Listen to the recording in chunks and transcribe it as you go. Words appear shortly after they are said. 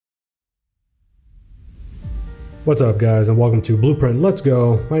What's up, guys, and welcome to Blueprint Let's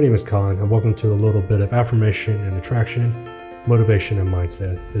Go. My name is Colin, and welcome to a little bit of affirmation and attraction, motivation and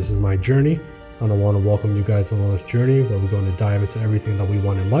mindset. This is my journey, and I want to welcome you guys along this journey where we're going to dive into everything that we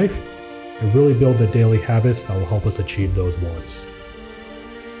want in life and really build the daily habits that will help us achieve those wants.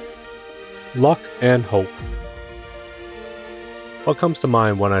 Luck and hope. What comes to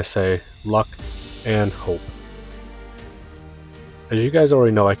mind when I say luck and hope? As you guys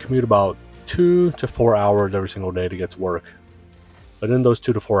already know, I commute about 2 to 4 hours every single day to get to work. But in those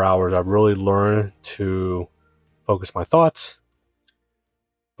 2 to 4 hours, I've really learned to focus my thoughts,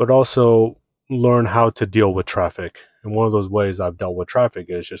 but also learn how to deal with traffic. And one of those ways I've dealt with traffic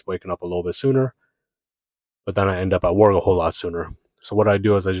is just waking up a little bit sooner, but then I end up at work a whole lot sooner. So what I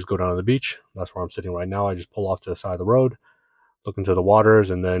do is I just go down to the beach. That's where I'm sitting right now. I just pull off to the side of the road, look into the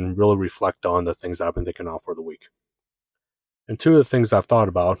waters, and then really reflect on the things I've been thinking of for the week. And two of the things I've thought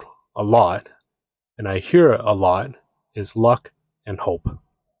about a lot, and I hear a lot, is luck and hope.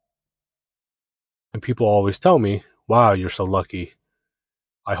 And people always tell me, wow, you're so lucky.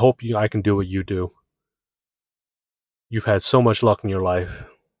 I hope I can do what you do. You've had so much luck in your life.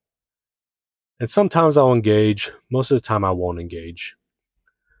 And sometimes I'll engage, most of the time I won't engage.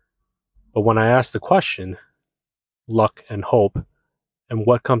 But when I ask the question, luck and hope, and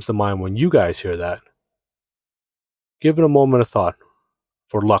what comes to mind when you guys hear that, give it a moment of thought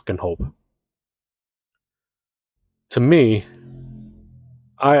for luck and hope. To me,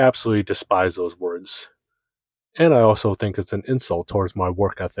 I absolutely despise those words. And I also think it's an insult towards my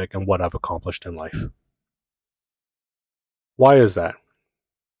work ethic and what I've accomplished in life. Why is that?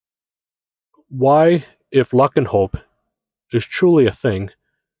 Why, if luck and hope is truly a thing,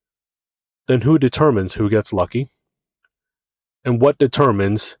 then who determines who gets lucky? And what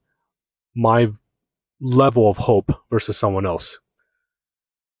determines my level of hope versus someone else?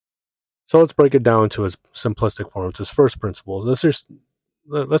 So let's break it down to its simplistic form, its first principles.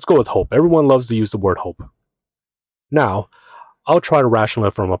 Let's go with hope. Everyone loves to use the word hope. Now, I'll try to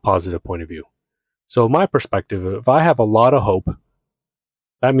rationalize it from a positive point of view. So my perspective, if I have a lot of hope,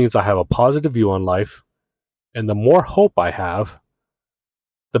 that means I have a positive view on life, and the more hope I have,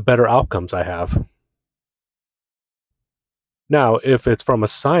 the better outcomes I have. Now, if it's from a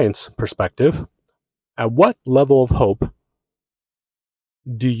science perspective, at what level of hope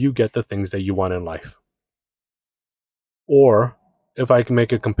do you get the things that you want in life? Or, if I can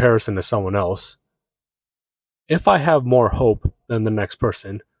make a comparison to someone else, if I have more hope than the next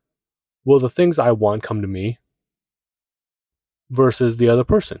person, will the things I want come to me versus the other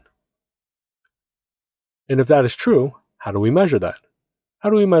person? And if that is true, how do we measure that? How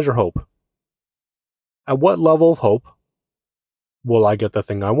do we measure hope? At what level of hope will I get the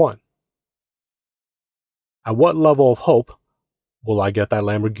thing I want? At what level of hope will I get that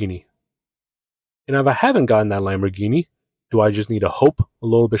Lamborghini? And if I haven't gotten that Lamborghini, do I just need to hope a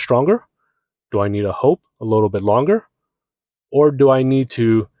little bit stronger? Do I need to hope a little bit longer? Or do I need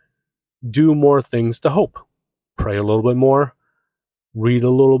to do more things to hope? Pray a little bit more, read a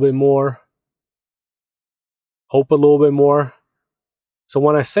little bit more, hope a little bit more. So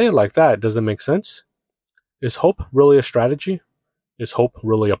when I say it like that, does it make sense? Is hope really a strategy? Is hope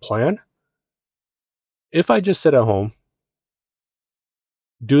really a plan? If I just sit at home,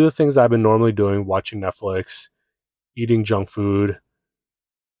 do the things I've been normally doing, watching Netflix, eating junk food,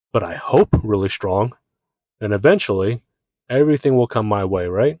 but I hope really strong, then eventually everything will come my way,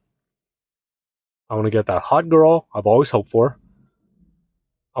 right? I want to get that hot girl I've always hoped for.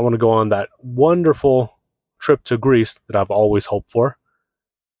 I want to go on that wonderful trip to Greece that I've always hoped for.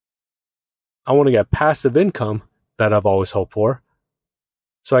 I want to get passive income that I've always hoped for,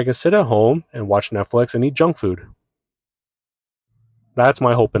 so I can sit at home and watch Netflix and eat junk food. That's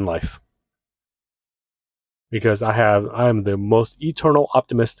my hope in life. Because I am the most eternal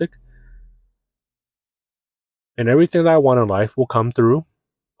optimistic, and everything that I want in life will come through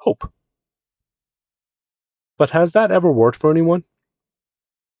hope. But has that ever worked for anyone?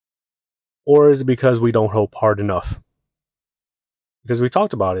 Or is it because we don't hope hard enough? Because we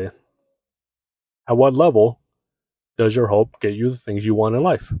talked about it. At what level does your hope get you the things you want in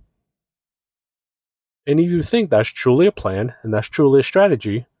life? And if you think that's truly a plan and that's truly a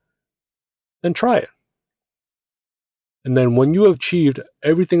strategy, then try it. And then when you have achieved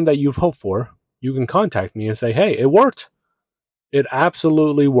everything that you've hoped for, you can contact me and say, hey, it worked. It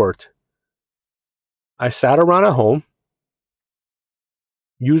absolutely worked. I sat around at home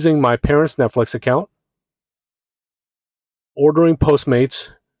using my parents' Netflix account, ordering Postmates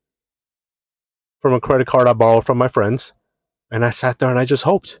from a credit card I borrowed from my friends, and I sat there and I just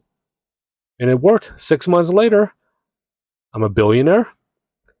hoped. And it worked. 6 months later, I'm a billionaire.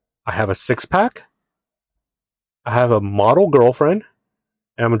 I have a six-pack. I have a model girlfriend,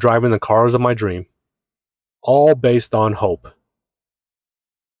 and I'm driving the cars of my dream. All based on hope.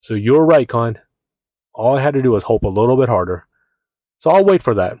 So you're right, Con. All I had to do was hope a little bit harder. So I'll wait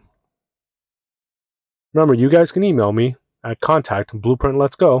for that. Remember, you guys can email me at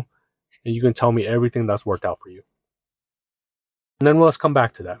contact@blueprintletsgo, and you can tell me everything that's worked out for you. And then let's come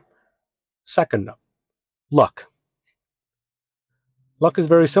back to that. Second up, luck. Luck is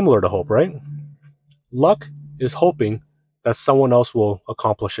very similar to hope, right? Luck is hoping that someone else will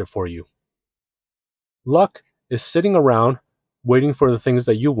accomplish it for you. Luck is sitting around waiting for the things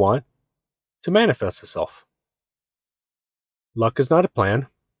that you want to manifest itself. Luck is not a plan.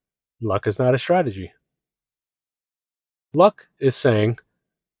 Luck is not a strategy. Luck is saying,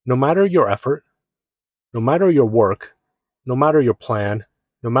 no matter your effort, no matter your work, no matter your plan,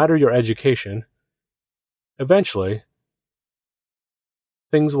 no matter your education, eventually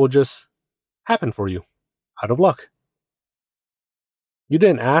things will just happen for you out of luck. You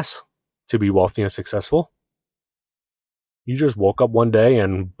didn't ask to be wealthy and successful. You just woke up one day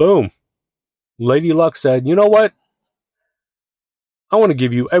and boom, Lady Luck said, you know what? I want to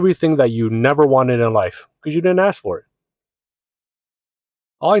give you everything that you never wanted in life because you didn't ask for it.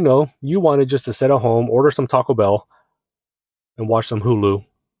 I know you wanted just to sit at home, order some Taco Bell, and watch some Hulu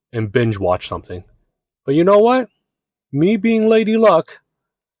and binge watch something. But you know what? Me being Lady Luck,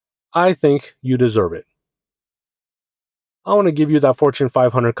 I think you deserve it. I want to give you that Fortune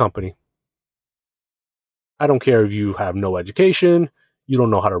 500 company. I don't care if you have no education, you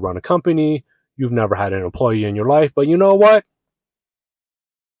don't know how to run a company, you've never had an employee in your life, but you know what?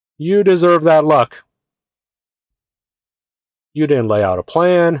 You deserve that luck. You didn't lay out a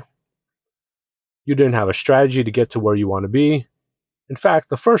plan. You didn't have a strategy to get to where you want to be. In fact,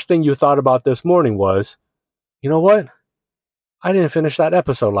 the first thing you thought about this morning was, you know what? I didn't finish that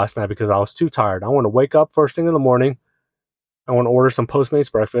episode last night because I was too tired. I want to wake up first thing in the morning. I want to order some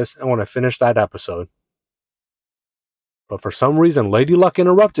Postmates breakfast. I want to finish that episode. But for some reason, Lady Luck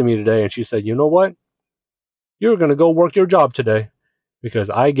interrupted me today and she said, you know what? You're going to go work your job today because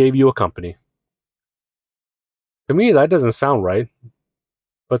I gave you a company. To me, that doesn't sound right.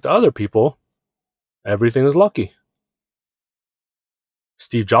 But to other people, everything is lucky.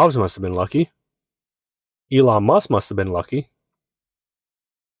 Steve Jobs must have been lucky. Elon Musk must have been lucky.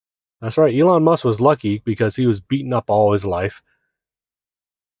 That's right, Elon Musk was lucky because he was beaten up all his life.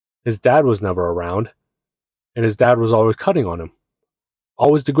 His dad was never around, and his dad was always cutting on him,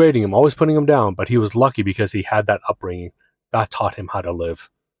 always degrading him, always putting him down, but he was lucky because he had that upbringing. That taught him how to live.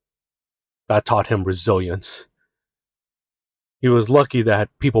 That taught him resilience. He was lucky that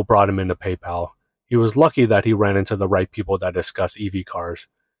people brought him into PayPal. He was lucky that he ran into the right people that discuss EV cars.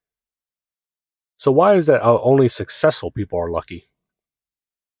 So why is it only successful people are lucky?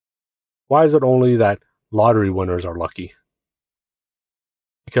 Why is it only that lottery winners are lucky?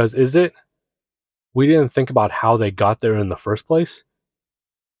 Because is it we didn't think about how they got there in the first place?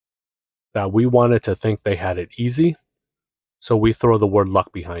 That we wanted to think they had it easy, so we throw the word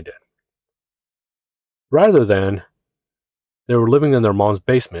luck behind it. Rather than they were living in their mom's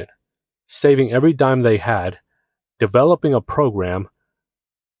basement, saving every dime they had, developing a program,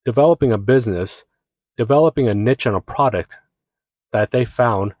 developing a business, developing a niche and a product that they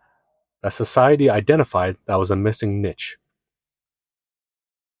found that society identified that was a missing niche.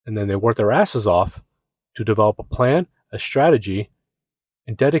 And then they worked their asses off to develop a plan, a strategy,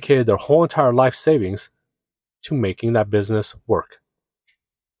 and dedicated their whole entire life savings to making that business work.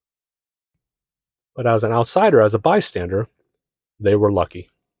 But as an outsider, as a bystander, they were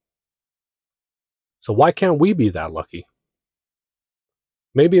lucky. So why can't we be that lucky?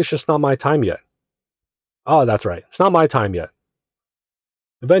 Maybe it's just not my time yet. Oh, that's right. It's not my time yet.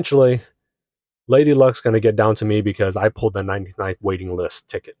 Eventually, Lady Luck's going to get down to me because I pulled the 99th waiting list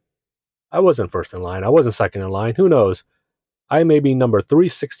ticket. I wasn't first in line. I wasn't second in line. Who knows? I may be number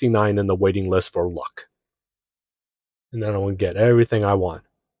 369 in the waiting list for luck. And then I will get everything I want.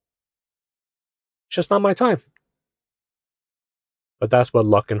 It's just not my time. But that's what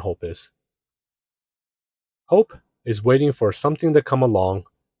luck and hope is. Hope is waiting for something to come along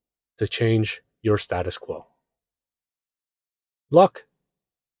to change your status quo. Luck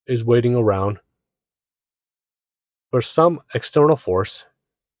is waiting around for some external force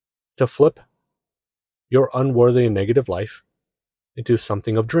to flip your unworthy and negative life into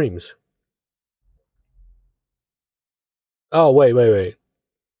something of dreams. Oh, wait.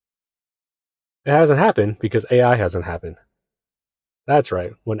 It hasn't happened because AI hasn't happened. That's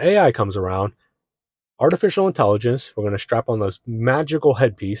right. When AI comes around, artificial intelligence, we're going to strap on this magical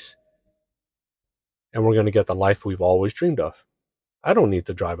headpiece and we're going to get the life we've always dreamed of. I don't need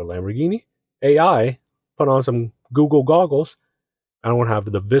to drive a Lamborghini. AI put on some Google goggles, I don't have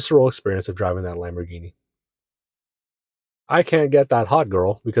the visceral experience of driving that Lamborghini. I can't get that hot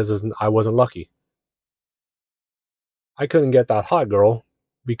girl because I wasn't lucky. I couldn't get that hot girl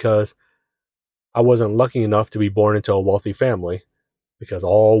because I wasn't lucky enough to be born into a wealthy family, because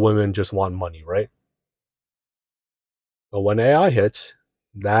all women just want money, right? But when AI hits,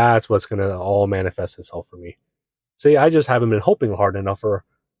 that's what's going to all manifest itself for me. See, I just haven't been hoping hard enough for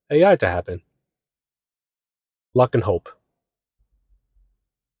AI to happen. Luck and hope.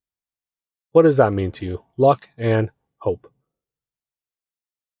 What does that mean to you? Luck and hope.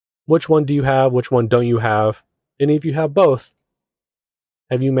 Which one do you have? Which one don't you have? And if you have both,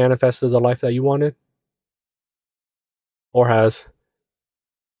 have you manifested the life that you wanted? Or has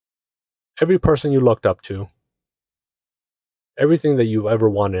every person you looked up to, everything that you ever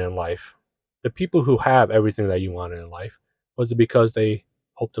wanted in life, the people who have everything that you wanted in life, was it because they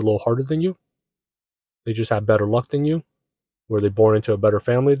hoped a little harder than you? They just had better luck than you? Were they born into a better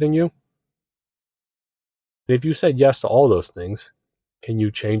family than you? And if you said yes to all those things, can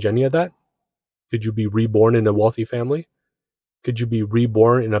you change any of that? Could you be reborn in a wealthy family? Could you be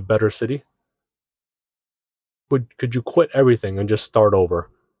reborn in a better city? Could you quit everything and just start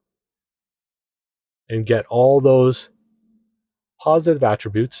over and get all those positive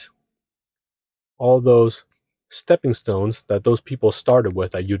attributes, all those stepping stones that those people started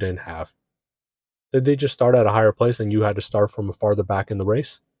with that you didn't have? Did they just start at a higher place and you had to start from farther back in the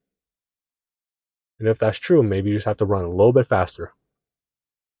race? And if that's true, maybe you just have to run a little bit faster.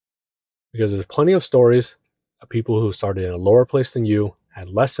 Because there's plenty of stories of people who started in a lower place than you,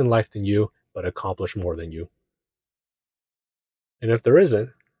 had less in life than you, but accomplished more than you. And if there isn't,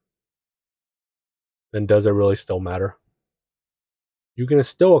 then does it really still matter? You can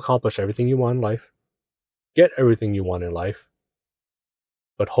still accomplish everything you want in life, get everything you want in life,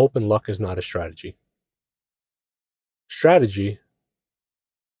 but hope and luck is not a strategy. Strategy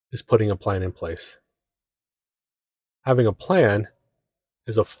is putting a plan in place. Having a plan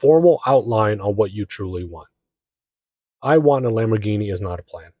is a formal outline on what you truly want. I want a Lamborghini is not a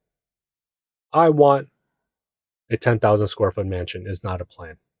plan. I want a 10,000 square foot mansion is not a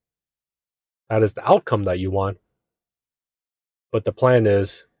plan. That is the outcome that you want. But the plan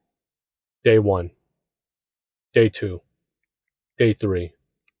is day 1, day 2, day 3,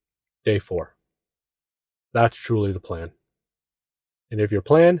 day 4. That's truly the plan. And if your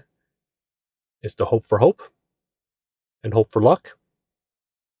plan is to hope for hope and hope for luck,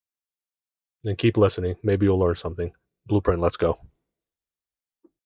 then keep listening. Maybe you'll learn something. Blueprint, let's go.